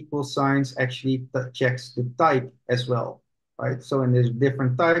three equal signs actually checks the type as well, right? So, and there's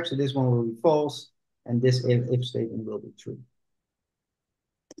different types, so this one will be false, and this if statement will be true.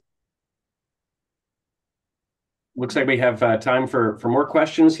 Looks like we have time for more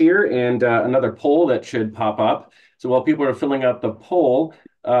questions here and another poll that should pop up. So while people are filling out the poll,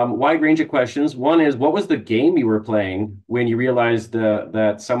 wide range of questions. One is, what was the game you were playing when you realized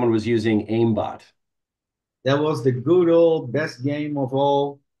that someone was using aimbot? That was the good old best game of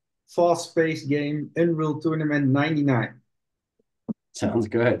all, fast-paced game, Unreal Tournament 99. Sounds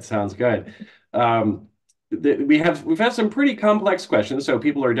good. Sounds good. We've had some pretty complex questions, so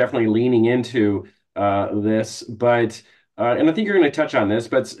people are definitely leaning into this. But and I think you're going to touch on this,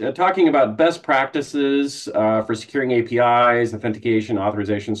 but talking about best practices for securing APIs, authentication,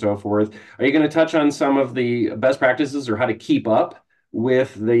 authorization, so forth. Are you going to touch on some of the best practices or how to keep up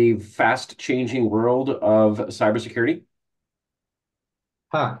with the fast changing world of cybersecurity?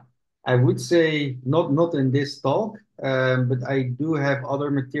 Huh. I would say not in this talk, but I do have other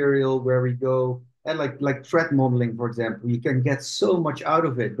material where we go and like threat modeling, for example. You can get so much out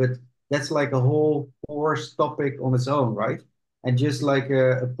of it, but that's like a whole course topic on its own, right? And just like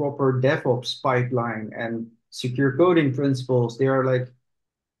a proper DevOps pipeline and secure coding principles, they are like,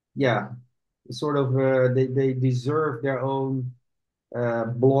 yeah, sort of they deserve their own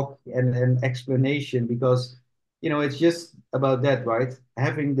block and explanation because it's just about that, right?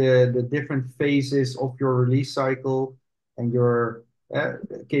 Having the different phases of your release cycle and your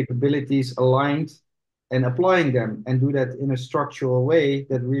capabilities aligned and applying them and do that in a structural way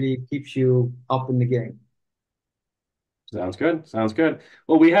that really keeps you up in the game. Sounds good. Sounds good.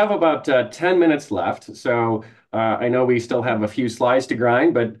 Well, we have about 10 minutes left. So I know we still have a few slides to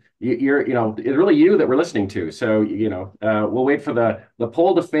grind, but it's really you that we're listening to. So, we'll wait for the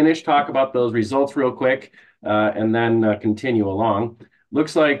poll to finish, talk about those results real quick, and then continue along.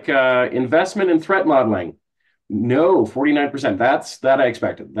 Looks like investment in threat modeling. No, 49%. That I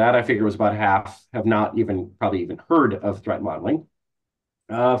expected. That I figured was about half have not probably even heard of threat modeling.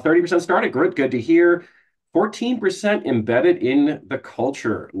 30% started. Good to hear. 14% embedded in the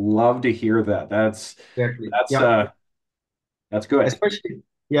culture. Love to hear that. Exactly. That's Yeah. uh that's good. Especially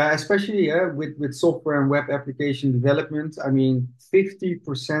with software and web application development. I mean,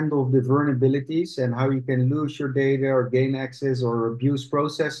 50% of the vulnerabilities and how you can lose your data or gain access or abuse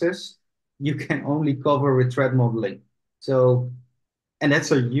processes, you can only cover with threat modeling. So, and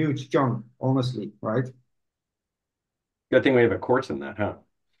that's a huge chunk, honestly, right? Good thing we have a course in that, huh?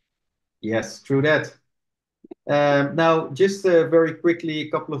 Yes, true that. Now, just very quickly,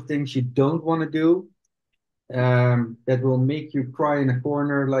 a couple of things you don't want to do that will make you cry in a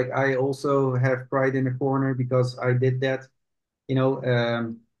corner. Like I also have cried in a corner because I did that. You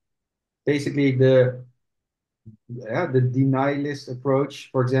know, basically the deny list approach.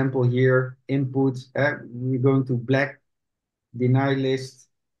 For example, here input, we're going to black deny list,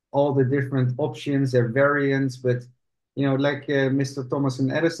 all the different options, their variants. But like Mr. Thomas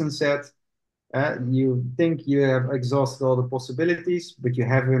and Edison said, you think you have exhausted all the possibilities, but you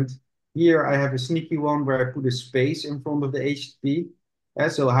haven't. Here I have a sneaky one where I put a space in front of the HTTP.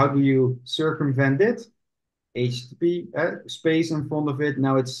 So how do you circumvent it? HTTP space in front of it.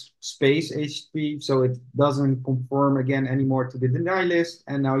 Now it's space HTTP, so it doesn't conform again anymore to the deny list,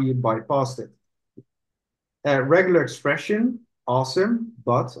 and now you bypassed it. Regular expression, awesome,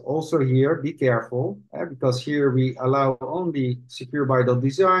 but also here be careful because here we allow only secure by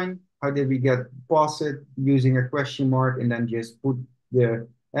design how did we get past it using a question mark and then just put the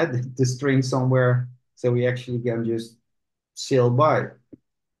string somewhere so we actually can just sail by.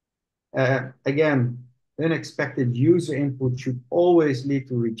 Again, unexpected user input should always lead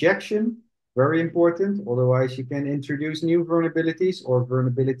to rejection. Very important. Otherwise, you can introduce new vulnerabilities or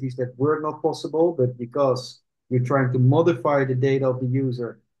vulnerabilities that were not possible, but because you're trying to modify the data of the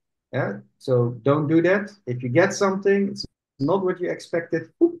user. Yeah. So don't do that. If you get something, it's not what you expected,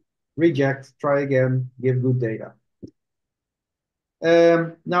 whoop, reject, try again, give good data.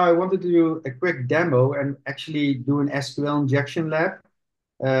 Now I wanted to do a quick demo and actually do an SQL injection lab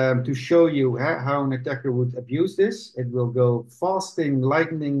to show you how an attacker would abuse this. It will go fasting,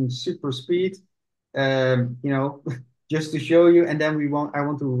 lightning, super speed, you know, just to show you. And then I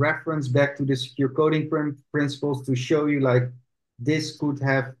want to reference back to the secure coding principles to show you like this could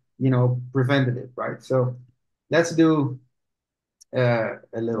have, prevented it, right? So let's do a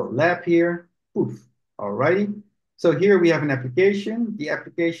little lab here. Poof. Alrighty. So here we have an application. The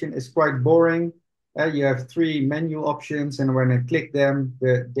application is quite boring. You have three menu options, and when I click them,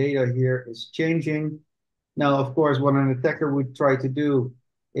 the data here is changing. Now, of course, what an attacker would try to do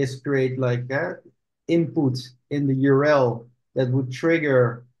is create like input in the URL that would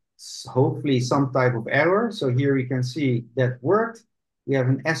trigger hopefully some type of error. So here we can see that worked. We have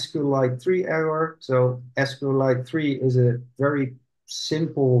an SQLite 3 error. So SQLite 3 is a very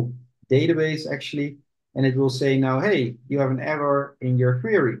simple database actually, and it will say now, hey, you have an error in your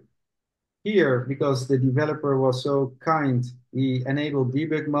query. Here, because the developer was so kind, we enabled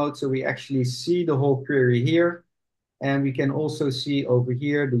debug mode, so we actually see the whole query here. And we can also see over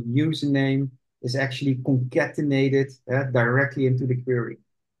here, the username is actually concatenated directly into the query.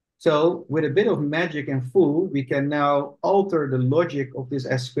 So with a bit of magic and fool, we can now alter the logic of this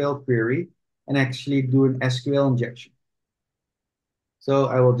SQL query and actually do an SQL injection. So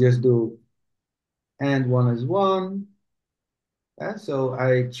I will just do and one is one. So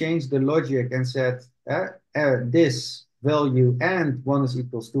I changed the logic and said this value and one is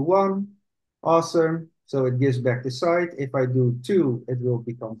equals to one. Awesome. So it gives back the site. If I do two, it will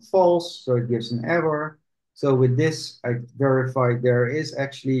become false. So it gives an error. So with this, I verified there is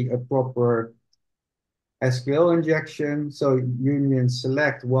actually a proper SQL injection. So union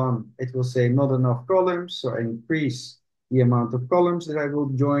select one, it will say not enough columns. So I increase the amount of columns that I will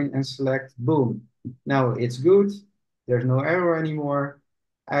join and select. Boom. Now it's good. There's no error anymore.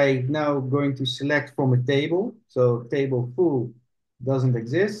 I now going to select from a table. So table full doesn't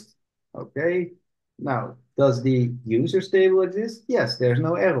exist. Okay. Now, does the users table exist? Yes, there's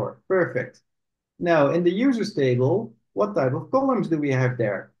no error. Perfect. Now, in the users table, what type of columns do we have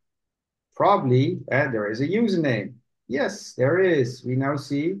there? Probably there is a username. Yes, there is. We now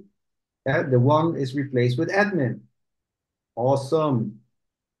see the one is replaced with admin. Awesome.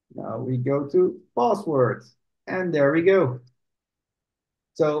 Now we go to password. And there we go.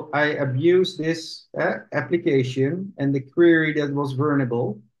 So I abused this application and the query that was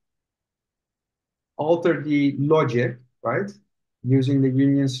vulnerable, altered the logic, right? Using the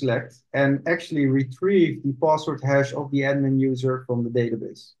union select and actually retrieve the password hash of the admin user from the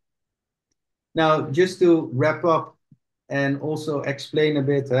database. Now, just to wrap up and also explain a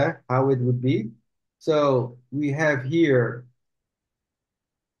bit how it would be. So we have here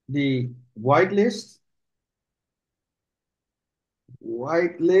the whitelist,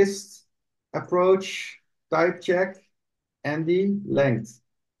 whitelist approach, type check, and the length.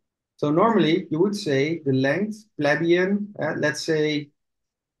 So normally you would say the length, plebeian, let's say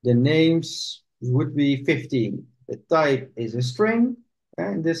the names would be 15. The type is a string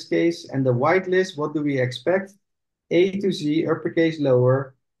in this case, and the whitelist, what do we expect? A to Z, uppercase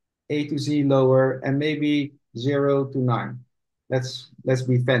lower, A to Z lower, and maybe 0 to 9. Let's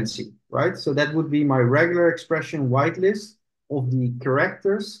be fancy, right? So that would be my regular expression whitelist of the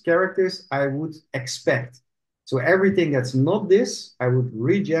characters I would expect. So everything that's not this, I would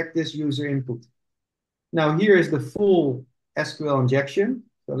reject this user input. Now here is the full SQL injection.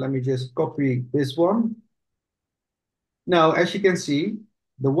 So let me just copy this one. Now, as you can see,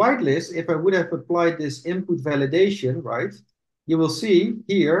 the whitelist, if I would have applied this input validation, right, you will see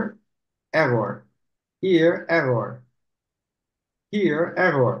here, error, here, error, here,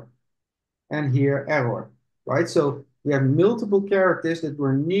 error, and here, error, right? So we have multiple characters that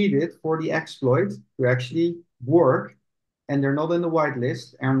were needed for the exploit to actually work, and they're not in the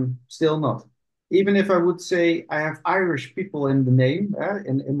whitelist and still not. Even if I would say I have Irish people in the name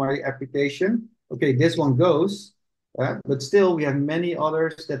in my application, okay, this one goes, but still we have many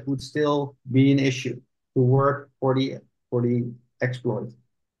others that would still be an issue to work for the exploit.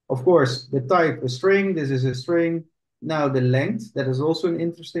 Of course, the type a string, this is a string. Now the length, that is also an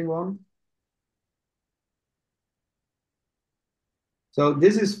interesting one. So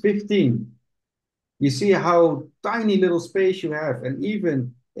this is 15. You see how tiny little space you have. And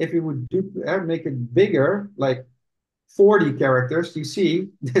even if you would make it bigger, like 40 characters, you see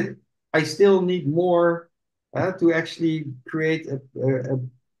that I still need more to actually create a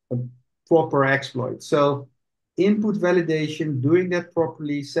proper exploit. So input validation, doing that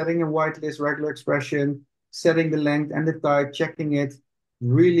properly, setting a whitelist regular expression, setting the length and the type, checking it,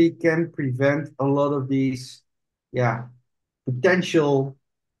 really can prevent a lot of these, yeah, potential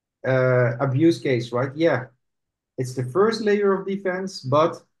abuse case, right? Yeah, it's the first layer of defense,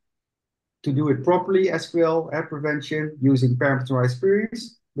 but to do it properly, SQL prevention using parameterized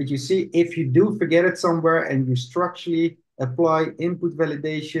queries. But you see, if you do forget it somewhere and you structurally apply input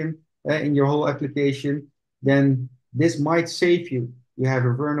validation in your whole application, then this might save you. You have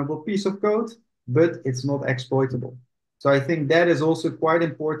a vulnerable piece of code, but it's not exploitable. So I think that is also quite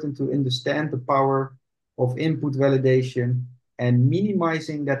important to understand the power of input validation and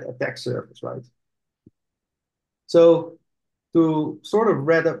minimizing that attack surface, right? So to sort of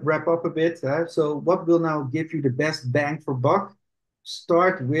wrap up a bit, so what will now give you the best bang for buck?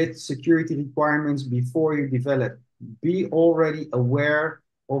 Start with security requirements before you develop. Be already aware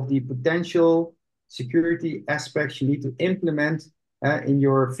of the potential security aspects you need to implement in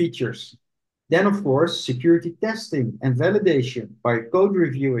your features. Then, of course, security testing and validation by code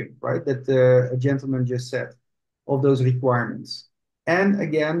reviewing, right? That a gentleman just said, of those requirements. And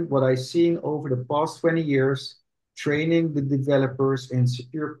again, what I've seen over the past 20 years, training the developers in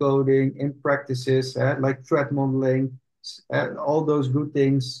secure coding, in practices like threat modeling, all those good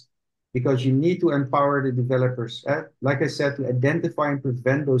things, because you need to empower the developers, like I said, to identify and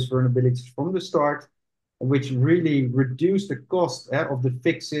prevent those vulnerabilities from the start, which really reduce the cost of the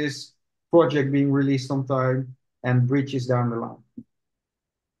fixes, project being released on time, and breaches down the line.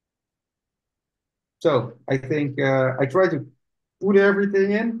 So I think I try to put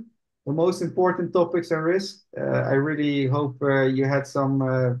everything in, the most important topics and risks. I really hope you had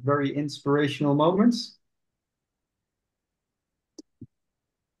some very inspirational moments.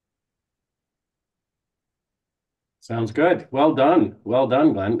 Sounds good. Well done. Well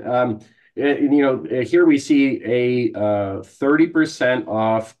done, Glenn. Here we see a 30%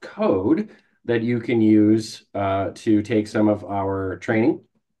 off code that you can use to take some of our training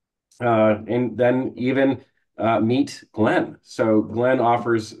and then even meet Glenn. So Glenn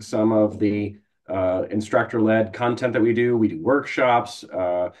offers some of the instructor-led content that we do. We do workshops.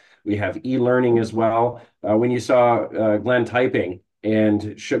 We have e-learning as well. When you saw Glenn typing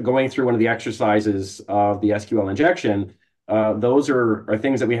and going through one of the exercises of the SQL injection, those are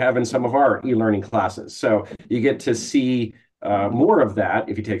things that we have in some of our e-learning classes. So you get to see more of that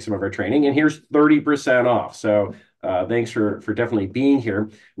if you take some of our training. And here's 30% off. So thanks for definitely being here.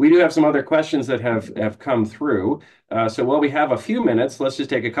 We do have some other questions that have come through. So while we have a few minutes, let's just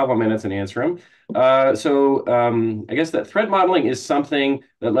take a couple minutes and answer them. I guess that threat modeling is something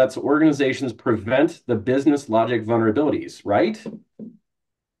that lets organizations prevent the business logic vulnerabilities, right?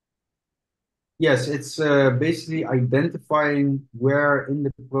 Yes, it's basically identifying where in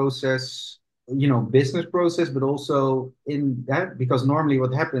the process, business process, but also in that, because normally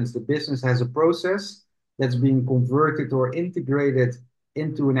what happens, the business has a process that's being converted or integrated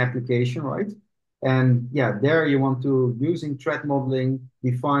into an application, right? And yeah, there you want to, using threat modeling,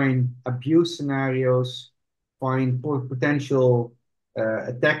 define abuse scenarios, find potential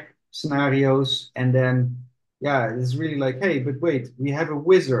attack scenarios, and then, yeah, it's really like, hey, but wait, we have a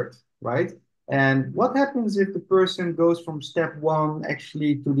wizard, right? And what happens if the person goes from step one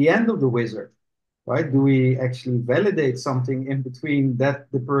actually to the end of the wizard, right? Do we actually validate something in between that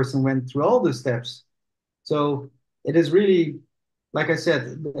the person went through all the steps? So it is really, like I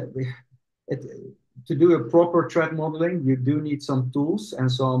said, it, to do a proper threat modeling, you do need some tools and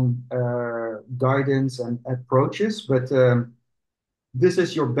some guidance and approaches, but this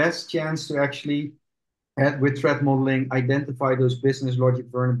is your best chance to actually, with threat modeling, identify those business logic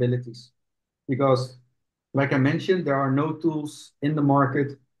vulnerabilities because, like I mentioned, there are no tools in the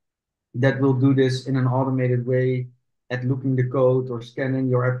market that will do this in an automated way at looking the code or scanning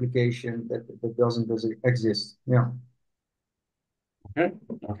your application that doesn't exist. Yeah. Okay.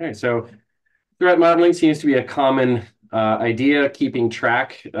 Okay. So threat modeling seems to be a common idea, keeping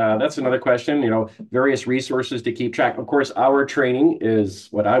track. That's another question, various resources to keep track. Of course, our training is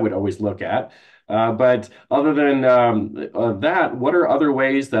what I would always look at. But other than that, what are other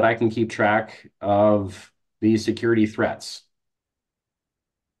ways that I can keep track of these security threats?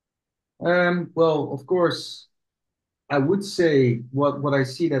 Well, of course, I would say what I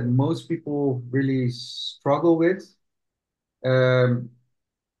see that most people really struggle with. Um,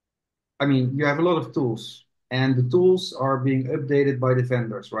 I mean, you have a lot of tools, and the tools are being updated by the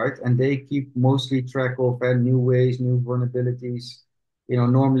vendors, right? And they keep mostly track of new ways, new vulnerabilities.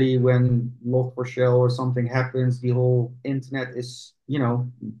 Normally when Log4Shell or something happens, the whole internet is,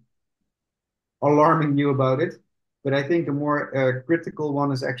 alarming you about it. But I think the more critical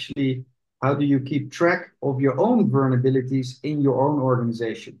one is actually how do you keep track of your own vulnerabilities in your own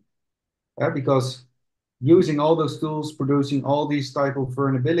organization? Because using all those tools, producing all these type of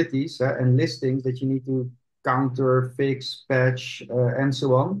vulnerabilities and listings that you need to counter, fix, patch, and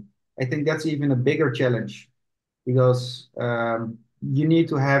so on. I think that's even a bigger challenge because you need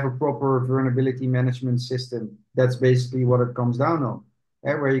to have a proper vulnerability management system. That's basically what it comes down on,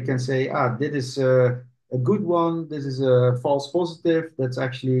 where you can say, this is a good one, this is a false positive, that's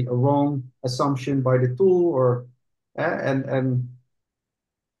actually a wrong assumption by the tool, or and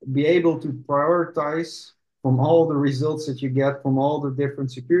be able to prioritize from all the results that you get from all the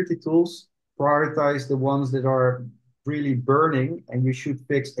different security tools, prioritize the ones that are really burning and you should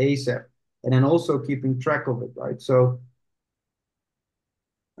fix ASAP. And then also keeping track of it, right? So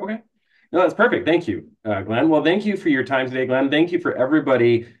Okay. No, that's perfect. Thank you, Glenn. Well, thank you for your time today, Glenn. Thank you for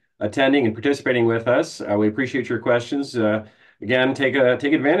everybody attending and participating with us. We appreciate your questions. Again, take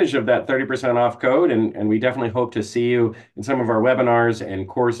advantage of that 30% off code, and we definitely hope to see you in some of our webinars and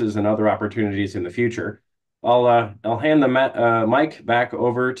courses and other opportunities in the future. I'll hand the mic back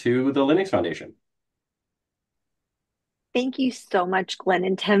over to the Linux Foundation. Thank you so much, Glenn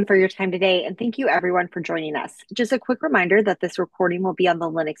and Tim, for your time today. And thank you, everyone, for joining us. Just a quick reminder that this recording will be on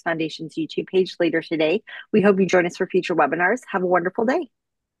the Linux Foundation's YouTube page later today. We hope you join us for future webinars. Have a wonderful day.